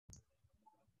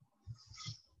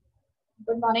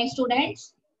Good morning,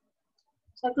 students.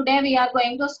 So today we are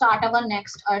going to start our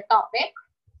next topic,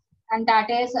 and that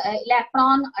is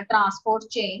electron transport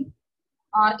chain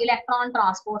or electron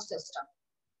transport system.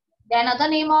 The another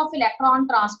name of electron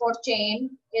transport chain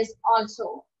is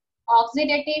also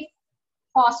oxidative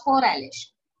phosphorylation.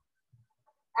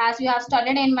 As we have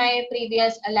studied in my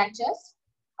previous lectures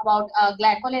about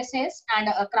glycolysis and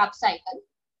a Krebs cycle.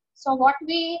 So what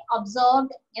we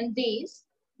observed in these,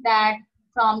 that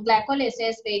from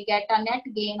glycolysis we get a net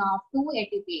gain of 2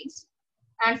 ATPs,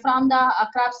 and from the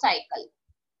Krebs cycle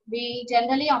we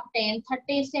generally obtain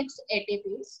 36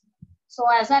 ATPs. So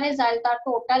as a result, the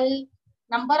total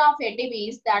number of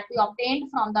ATPs that we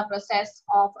obtained from the process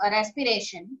of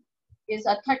respiration is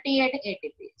 38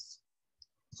 ATPs.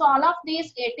 So all of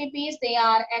these ATPs, they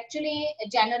are actually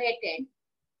generated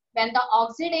when the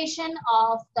oxidation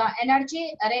of the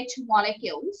energy-rich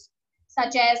molecules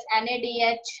such as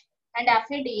NADH and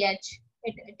FADH,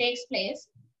 it takes place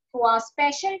through a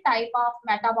special type of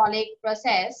metabolic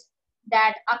process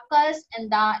that occurs in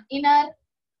the inner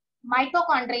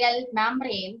mitochondrial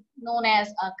membrane known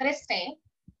as a cristae,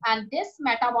 and this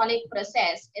metabolic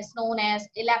process is known as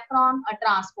electron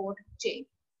transport chain.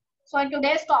 So in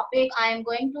today's topic, I am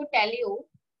going to tell you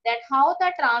that how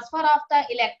the transfer of the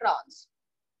electrons,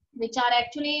 which are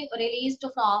actually released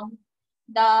from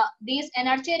these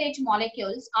energy-rich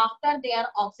molecules after their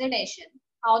oxidation,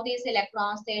 how these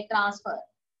electrons they transfer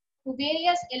to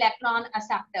various electron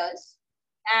acceptors,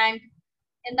 and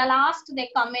in the last they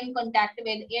come in contact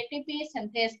with ATP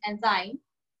synthase enzyme,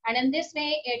 and in this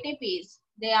way ATPs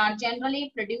they are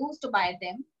generally produced by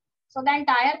them. So the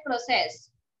entire process,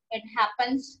 it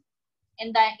happens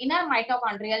in the inner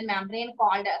mitochondrial membrane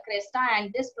called cresta,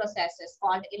 and this process is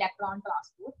called electron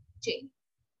transport chain.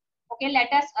 Okay,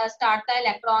 let us start the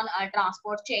electron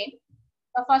transport chain.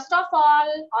 So first of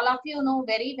all of you know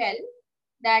very well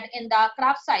that in the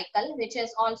Krebs cycle, which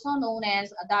is also known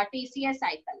as the TCA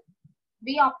cycle,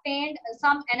 we obtained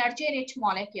some energy-rich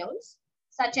molecules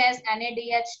such as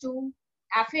NADH2,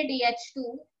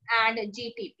 FADH2, and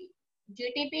GTP.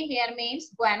 GTP here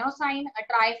means guanosine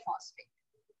triphosphate.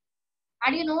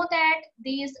 And you know that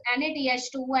these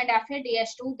NADH2 and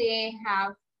FADH2, they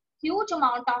have huge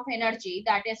amount of energy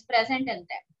that is present in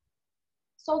them.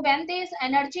 So when these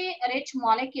energy-rich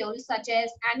molecules such as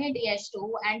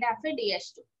NADH2 and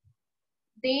FADH2,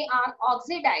 they are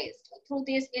oxidized through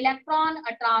this electron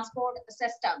transport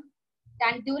system,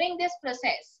 then during this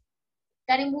process,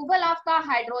 the removal of the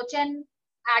hydrogen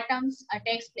atoms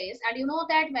takes place. And you know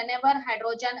that whenever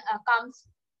hydrogen comes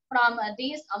from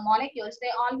these molecules, they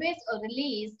always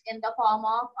released in the form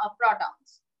of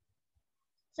protons.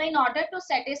 So in order to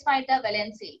satisfy the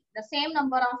valency, the same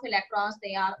number of electrons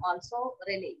they are also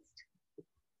released.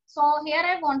 So here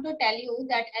I want to tell you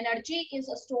that energy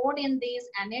is stored in these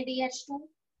NADH2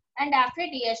 and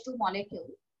FADH2 molecule,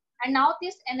 and now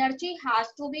this energy has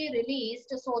to be released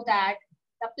so that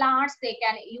the plants they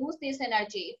can use this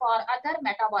energy for other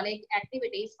metabolic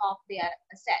activities of their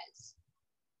cells.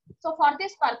 So for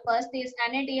this purpose, these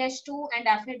NADH2 and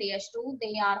FADH2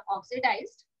 they are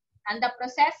oxidized, and the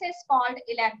process is called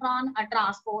electron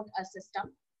transport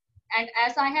system. And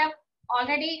as I have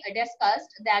already discussed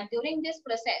that during this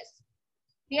process,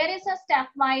 there is a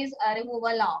stepwise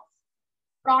removal of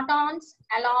protons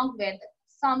along with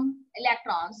some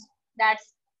electrons.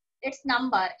 That's its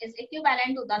number is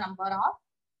equivalent to the number of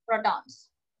protons.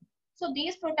 So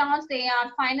these protons they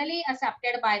are finally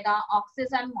accepted by the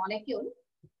oxygen molecule,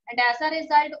 and as a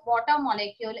result water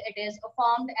molecule it is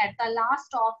formed at the last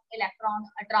of electron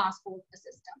transport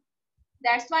system.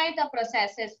 That's why the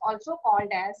process is also called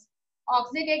as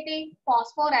oxidative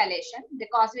phosphorylation,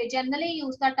 because we generally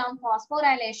use the term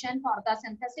phosphorylation for the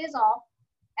synthesis of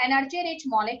energy-rich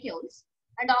molecules,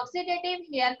 and oxidative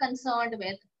here concerned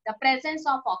with the presence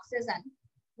of oxygen,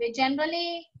 which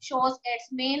generally shows its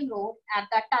main role at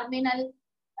the terminal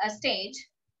stage,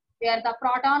 where the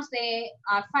protons they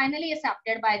are finally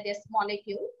accepted by this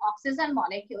molecule, oxygen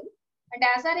molecule, and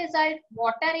as a result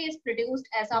water is produced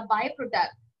as a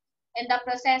byproduct in the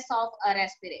process of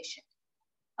respiration.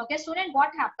 Okay, student, what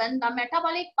happened? The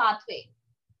metabolic pathway,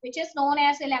 which is known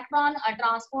as electron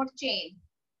transport chain,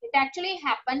 it actually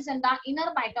happens in the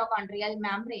inner mitochondrial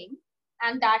membrane,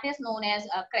 and that is known as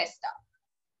a cresta.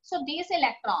 So these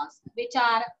electrons, which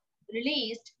are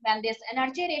released when these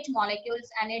energy-rich molecules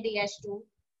NADH2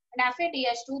 and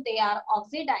FADH2 they are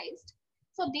oxidized.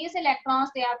 So these electrons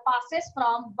they are passes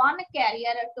from one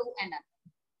carrier to another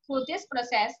through this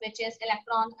process, which is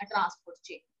electron transport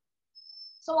chain.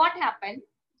 So what happened?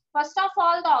 First of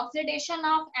all, the oxidation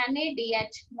of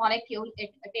NADH molecule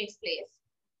it takes place,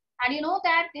 And you know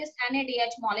that this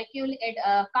NADH molecule, it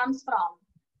comes from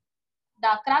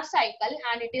the Krebs cycle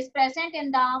and it is present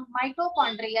in the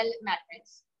mitochondrial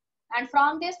matrix. And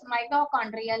from this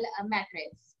mitochondrial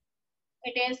matrix,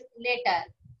 it is later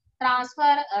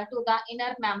transferred to the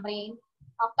inner membrane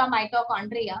of the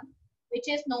mitochondria, which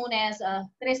is known as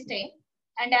cristae.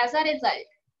 And as a result,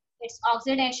 its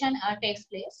oxidation takes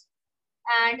place.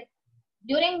 And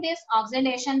during this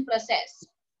oxidation process,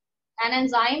 an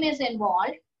enzyme is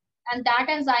involved, and that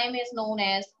enzyme is known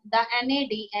as the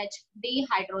NADH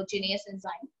dehydrogenase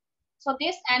enzyme. So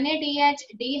this NADH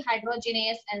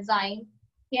dehydrogenase enzyme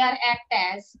here act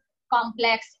as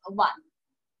complex 1.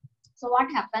 So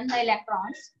what happens? The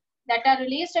electrons that are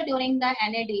released during the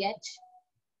NADH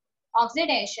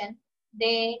oxidation,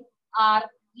 they are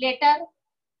later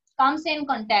comes in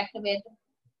contact with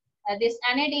this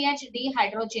NADH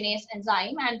dehydrogenase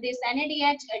enzyme, and this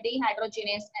NADH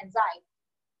dehydrogenase enzyme,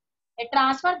 it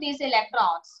transfers these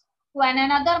electrons to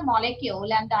another molecule,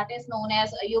 and that is known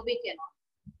as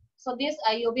ubiquinone. So this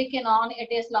ubiquinone,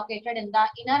 it is located in the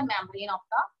inner membrane of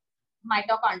the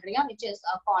mitochondria, which is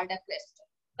called a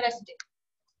cristae.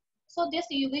 So this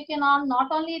ubiquinone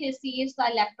not only receives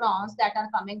the electrons that are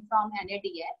coming from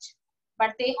NADH,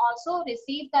 but they also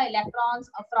receive the electrons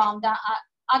from the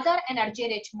other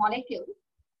energy-rich molecule,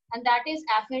 and that is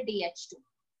FADH2.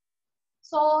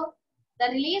 So the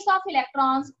release of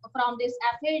electrons from this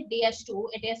FADH2,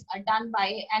 it is done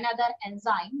by another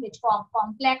enzyme which forms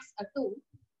complex 2,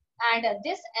 and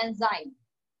this enzyme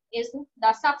is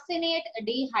the succinate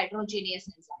dehydrogenase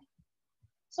enzyme.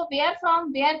 So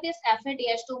where this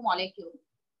FADH2 molecule,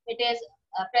 it is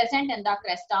present in the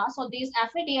cresta. So this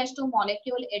FADH2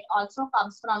 molecule, it also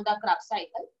comes from the Krebs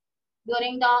cycle.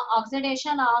 During the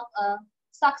oxidation of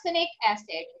succinic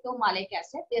acid to malic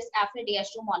acid, this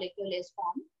FADH2 molecule is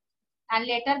formed, and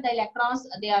later the electrons,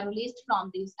 they are released from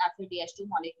this FADH2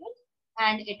 molecule,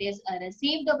 and it is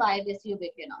received by this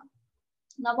ubiquinone.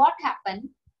 Now what happened?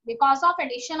 Because of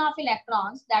addition of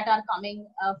electrons that are coming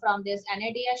from this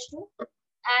NADH2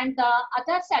 and the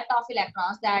other set of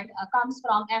electrons that comes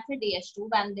from FADH2,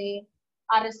 when they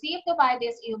are received by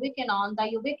this ubiquinone, the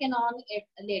ubiquinone, it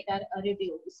later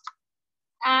reduced.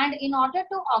 And in order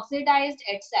to oxidize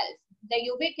itself, the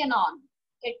ubiquinone,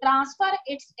 it transfers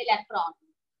its electron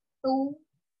to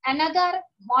another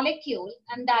molecule,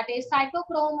 and that is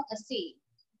cytochrome C.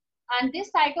 And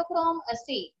this cytochrome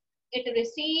C, it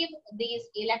receives these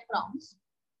electrons,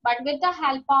 but with the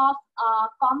help of a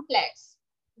complex,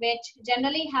 which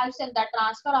generally helps in the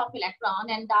transfer of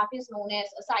electron, and that is known as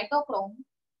a cytochrome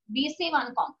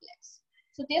BC1 complex.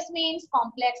 So this means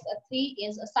complex 3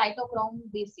 is a cytochrome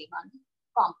BC1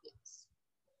 complex.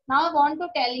 Now I want to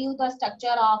tell you the structure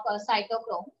of a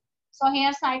cytochrome. So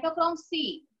here cytochrome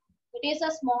C, it is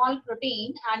a small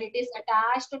protein and it is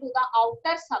attached to the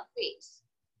outer surface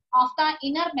of the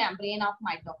inner membrane of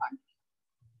mitochondria.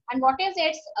 And what is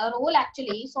its role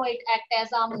actually? So it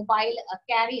acts as a mobile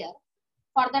carrier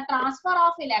for the transfer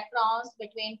of electrons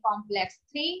between complex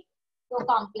 3 to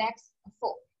complex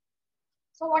 4.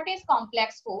 So what is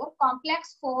complex 4?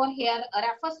 Complex 4 here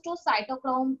refers to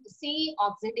cytochrome C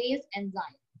oxidase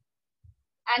enzyme.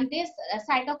 And this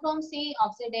cytochrome C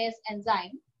oxidase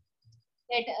enzyme,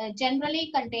 it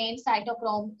generally contains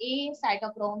cytochrome A,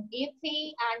 cytochrome A3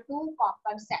 and 2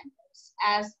 copper centers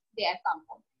as their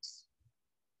components.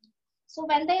 So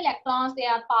when the electrons, they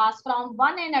are passed from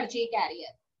one energy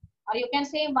carrier, or you can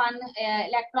say one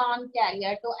electron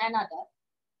carrier to another,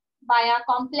 by a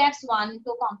complex 1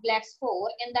 to complex 4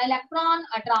 in the electron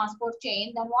transport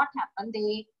chain, then what happens?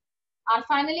 They are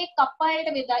finally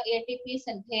coupled with the ATP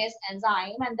synthase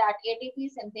enzyme, and that ATP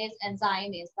synthase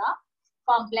enzyme is the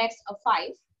complex 5.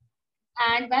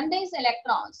 And when these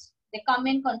electrons, they come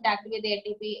in contact with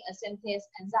ATP synthase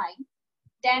enzyme,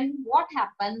 then what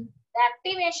happens? The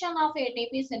activation of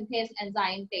ATP synthase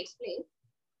enzyme takes place,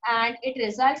 and it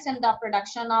results in the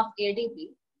production of ADP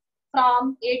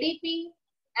from ADP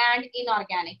and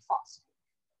inorganic phosphate.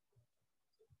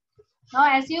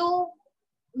 Now, as you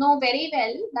know very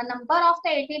well, the number of the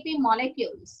ATP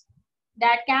molecules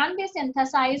that can be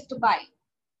synthesized by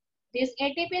this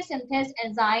ATP synthase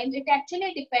enzyme, it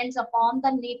actually depends upon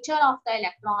the nature of the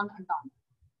electron atom.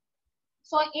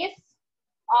 So, if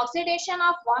oxidation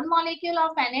of one molecule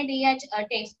of NADH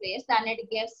takes place, then it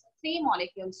gives 3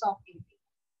 molecules of ATP.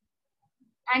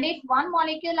 And if one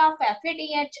molecule of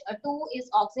FADH2 is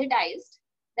oxidized,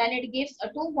 then it gives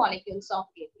 2 molecules of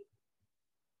ATP.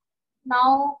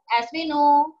 Now, as we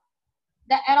know,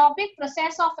 the aerobic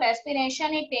process of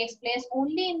respiration, it takes place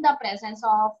only in the presence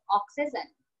of oxygen.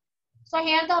 So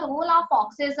here the role of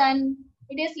oxygen,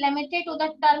 it is limited to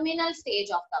the terminal stage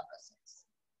of the process.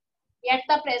 Yet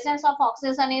the presence of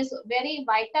oxygen is very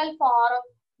vital for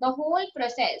the whole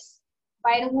process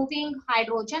by removing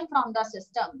hydrogen from the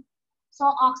system. So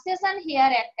oxygen here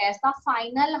acts as the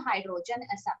final hydrogen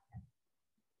acceptor.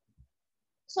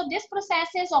 So this process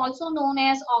is also known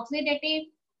as oxidative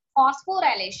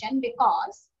phosphorylation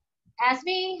because, as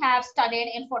we have studied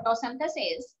in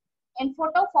photosynthesis, in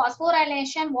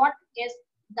photophosphorylation, what is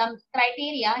the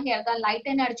criteria here? The light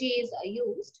energy is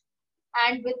used,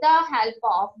 and with the help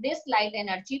of this light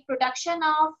energy, production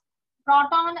of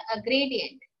proton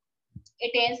gradient,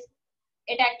 it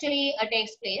actually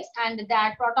takes place, and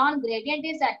that proton gradient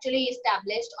is actually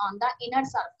established on the inner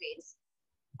surface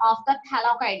of the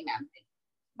thalloid membrane.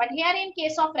 But here in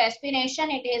case of respiration,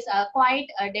 it is quite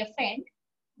different,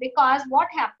 because what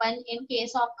happened in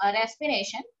case of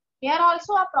respiration, here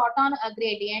also a proton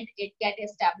gradient it get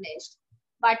established,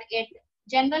 but it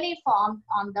generally formed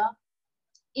on the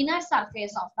inner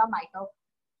surface of the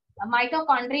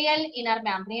mitochondrial inner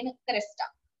membrane cresta.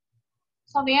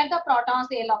 So where the protons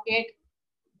they locate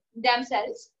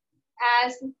themselves,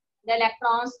 as the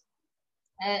electrons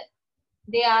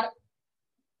they are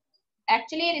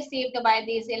actually received by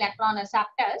these electron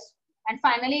acceptors, and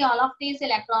finally all of these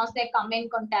electrons they come in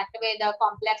contact with the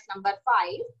complex number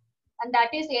 5, and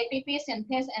that is ATP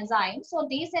synthase enzyme. So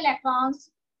these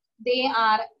electrons they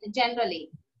are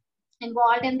generally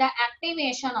involved in the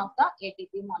activation of the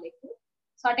ATP molecule.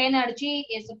 Certain energy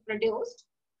is produced.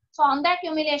 So on the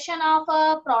accumulation of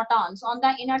protons on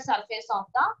the inner surface of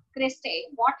the cristae,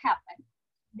 what happened?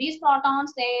 These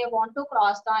protons they want to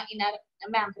cross the inner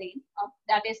membrane of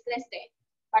that is cristae,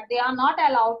 but they are not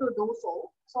allowed to do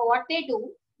so. So what they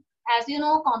do, as you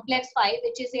know, complex 5,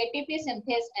 which is ATP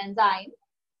synthase enzyme,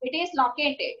 it is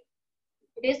located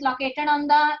on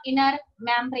the inner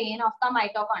membrane of the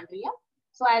mitochondria.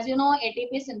 So as you know,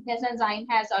 ATP synthase enzyme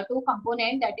has two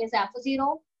components, that is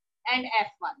F0 and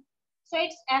F1. So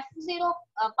its F0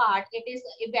 part, it is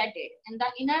embedded in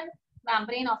the inner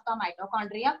membrane of the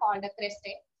mitochondria called the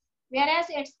cristae, whereas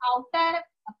its outer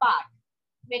part,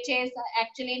 which is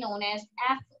actually known as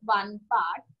F1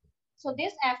 part. So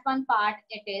this F1 part,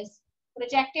 it is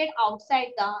projected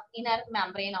outside the inner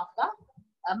membrane of the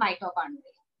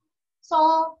mitochondria.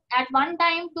 So at one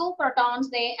time, 2 protons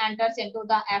they enters into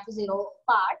the F0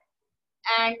 part,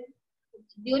 and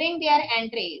during their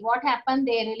entry, what happened?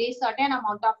 They release certain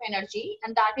amount of energy,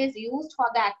 and that is used for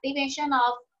the activation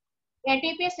of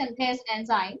ATP synthase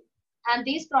enzyme, and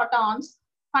these protons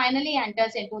finally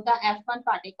enters into the F1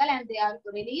 particle, and they are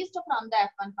released from the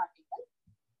F1 particle.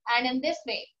 And in this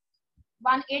way,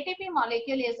 one ATP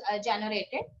molecule is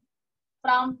generated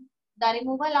from the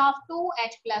removal of 2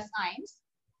 H plus ions,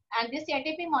 and this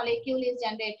ATP molecule is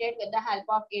generated with the help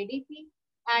of ADP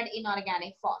and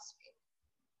inorganic phosphate.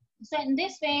 So in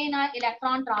this way, in our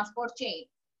electron transport chain,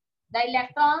 the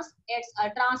electrons, its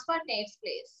transfer takes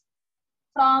place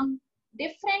from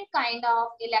different kind of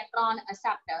electron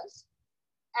acceptors,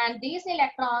 and these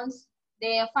electrons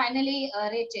they finally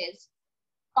reaches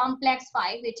complex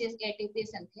 5, which is ATP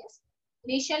synthase.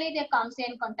 Initially they comes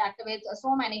in contact with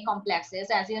so many complexes.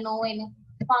 As you know, in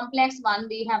complex 1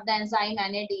 we have the enzyme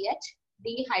NADH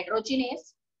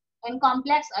dehydrogenase. In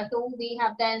complex 2 we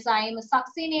have the enzyme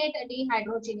succinate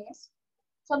dehydrogenase.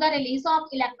 So the release of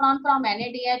electron from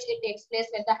NADH it takes place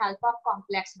with the help of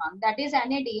complex 1, that is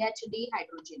NADH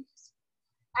dehydrogenase.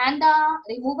 And the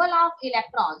removal of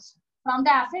electrons from the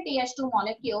FADH2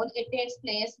 molecule, it takes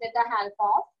place with the help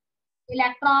of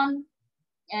electron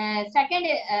second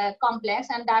complex,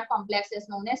 and that complex is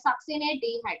known as succinate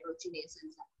dehydrogenase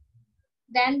enzyme.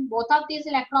 Then both of these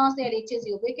electrons they reaches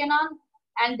ubiquinone,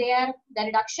 and there the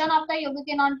reduction of the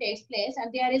ubiquinone takes place,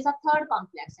 and there is a third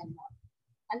complex involved,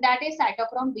 and that is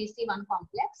cytochrome BC1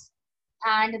 complex.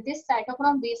 And this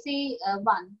cytochrome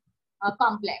BC1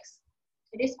 complex,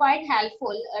 it is quite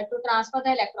helpful to transfer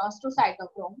the electrons to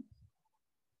cytochrome.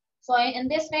 So in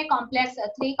this way, complex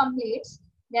 3 completes.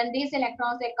 Then these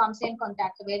electrons they comes in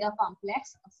contact with the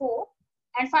complex 4,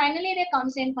 and finally they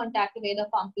comes in contact with the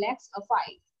complex 5.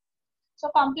 So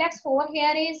complex 4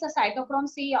 here is a cytochrome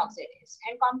C oxidase,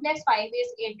 and complex 5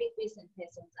 is ATP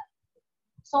synthase enzyme.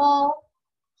 So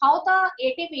how the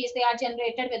ATPs they are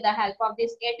generated with the help of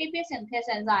this ATP synthase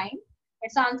enzyme?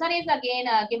 Its answer is again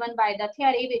given by the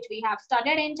theory which we have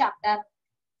studied in chapter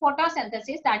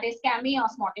photosynthesis, that is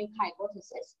chemiosmotic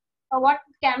hypothesis. So what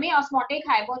chemiosmotic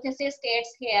hypothesis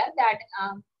states here, that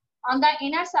on the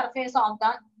inner surface of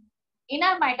the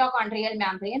inner mitochondrial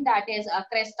membrane, that is a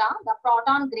cresta, the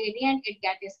proton gradient it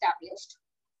gets established,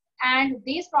 and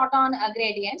these proton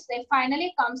gradients they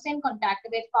finally comes in contact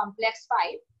with complex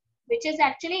 5, which is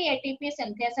actually ATP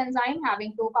synthase enzyme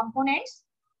having 2 components,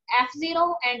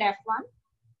 F0 and F1,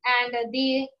 and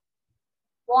they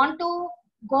want to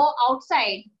go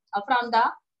outside from the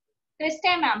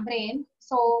crystal membrane.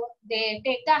 So they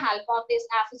take the help of these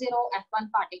F0,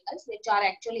 F1 particles, which are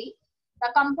actually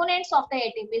the components of the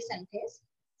ATP synthase.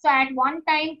 So at one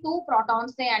time, two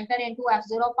protons, they enter into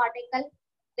F0 particle.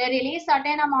 They release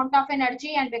certain amount of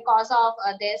energy, and because of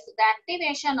this, the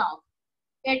activation of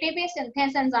ATP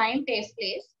synthase enzyme takes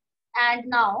place. And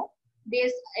now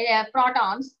these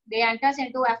protons, they enters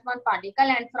into F1 particle,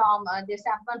 and from this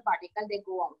F1 particle, they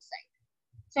go outside.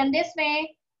 So in this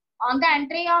way, on the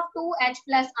entry of two H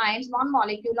plus ions, one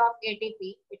molecule of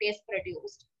ATP, it is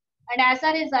produced. And as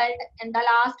a result, in the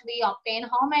last, we obtain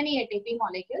how many ATP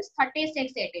molecules?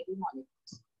 36 ATP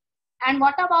molecules. And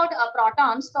what about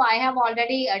protons? So I have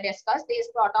already discussed these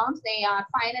protons. They are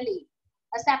finally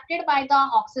accepted by the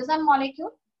oxygen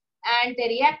molecule, and they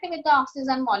react with the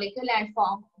oxygen molecule and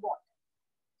form water.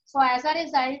 So as a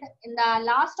result, in the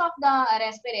last of the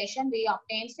respiration, we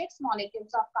obtain 6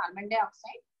 molecules of carbon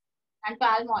dioxide and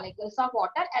 12 molecules of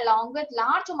water, along with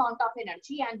large amount of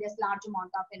energy, and this large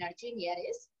amount of energy here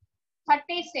is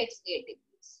 36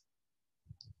 ATPs.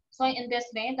 So in this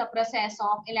way, the process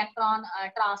of electron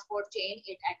transport chain,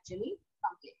 it actually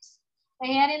completes. So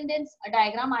here in this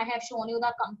diagram, I have shown you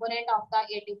the component of the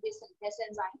ATP synthase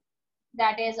enzyme,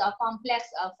 that is a complex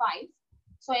 5.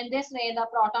 So in this way, the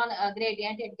proton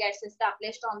gradient, it gets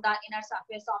established on the inner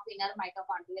surface of inner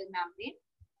mitochondrial membrane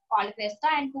called cresta,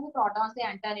 and two protons, they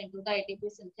enter into the ATP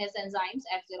synthase enzymes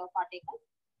F0 particle,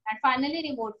 and finally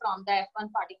removed from the F1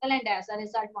 particle, and as a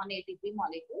result, one ATP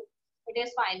molecule, it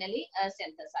is finally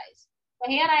synthesized.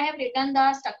 So here I have written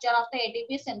the structure of the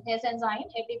ATP synthase enzyme.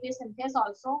 ATP synthase,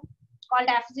 also called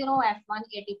F0 F1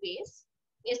 ATPase,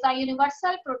 is the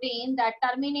universal protein that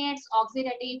terminates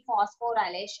oxidative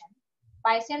phosphorylation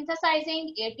by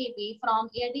synthesizing ATP from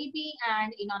ADP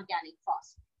and inorganic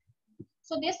phosphate.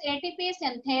 So this ATP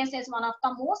synthase is one of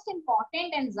the most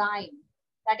important enzymes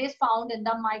that is found in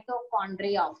the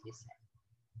mitochondria of the cell.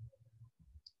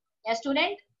 Yes,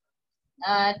 student.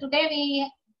 Today we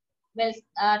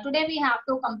have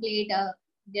to complete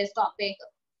this topic,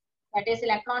 that is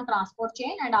electron transport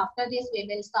chain, and after this we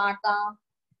will start the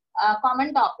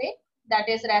common topic, that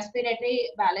is respiratory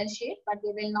balance sheet, but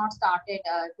we will not start it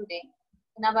today.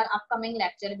 In our upcoming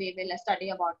lecture, we will study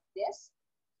about this.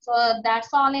 So that's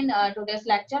all in today's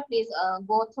lecture. Please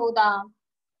go through the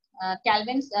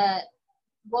Kelvin's,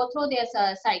 go through this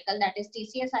cycle, that is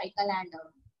TCA cycle, and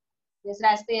this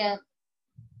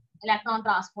electron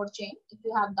transport chain. If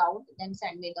you have doubt, then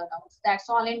send me the doubts. That's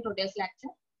all in today's lecture.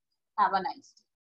 Have a nice day.